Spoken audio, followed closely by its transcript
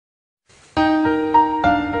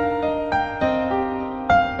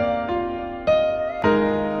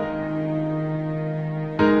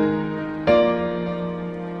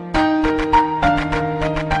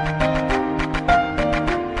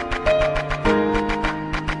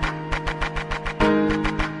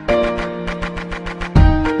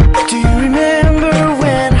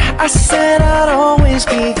that I'd always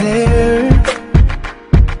be there.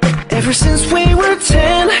 Ever since we were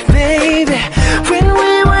 10, baby, when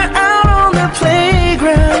we were out on the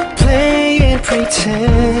playground playing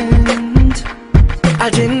pretend. I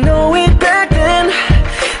didn't know it back then,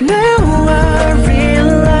 now I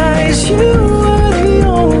realize you are the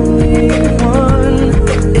only one.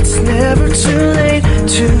 It's never too late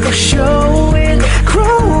to show it,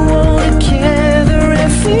 grow all together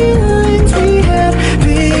and feelings we had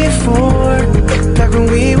before. Back when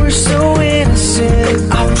we were so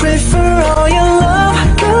innocent, I pray for all your love.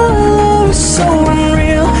 God, love is so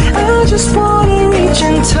unreal. I just wanna reach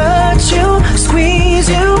and touch you, squeeze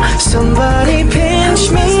you, somebody pinch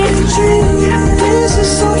me. This is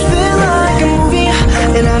something like a movie,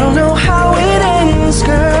 and I don't know how it ends,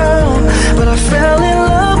 girl, but I fell in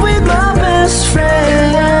love with my best friend.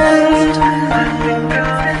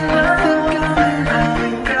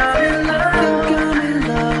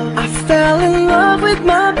 I fell in love with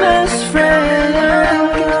my best friend.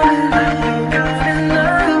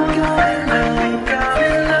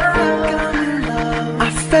 I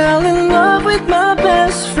fell in love with my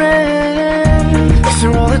best friend.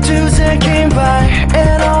 Through all the dudes that came by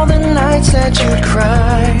and all the nights that you'd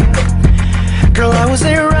cry, girl, I was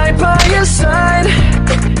there right by your side.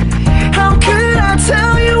 How could I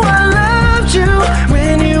tell you I loved you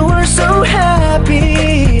when you were so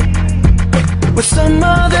happy with some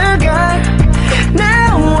other guy?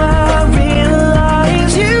 Now I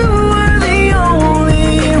realize you were the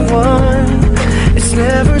only one. It's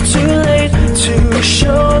never too late to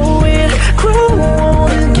show it, grow all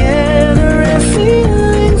together and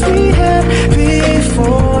feelings we had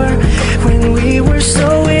before when we were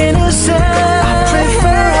so innocent. I pray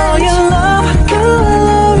for all your love. God,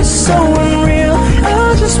 love is so unreal.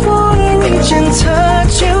 I just wanna reach and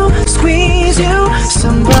touch you, squeeze you,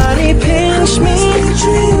 somebody pinch me.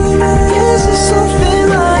 This is something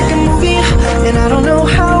like a movie, and I don't know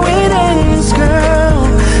how it ends, girl,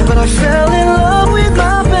 but I fell in love with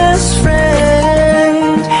my best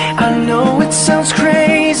friend. I know it sounds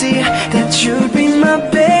crazy that you'd be my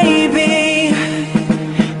baby.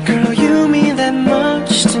 Girl, you mean that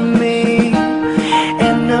much to me,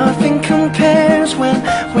 and nothing compares when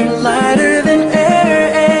we're lighter than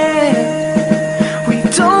air. We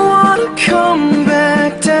don't wanna come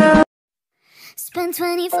back down. Spend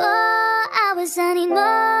 24 hours, I need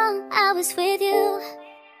more hours with you.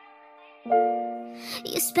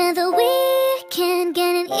 You spend the weekend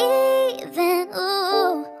getting even,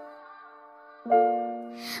 ooh.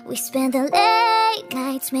 We spend the late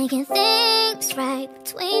nights making things right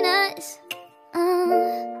between us,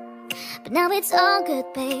 but now it's all good,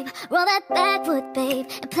 babe. Roll that backwood, babe,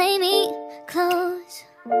 and play me close.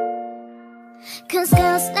 Cause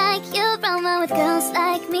girls like you run around with girls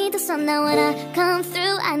like me. So now when I come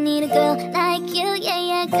through, I need a girl like you, yeah,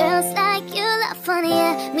 yeah. Girls like you love funny,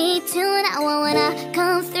 yeah, me too. And I want when I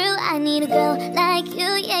come through, I need a girl like you,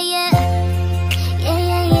 yeah,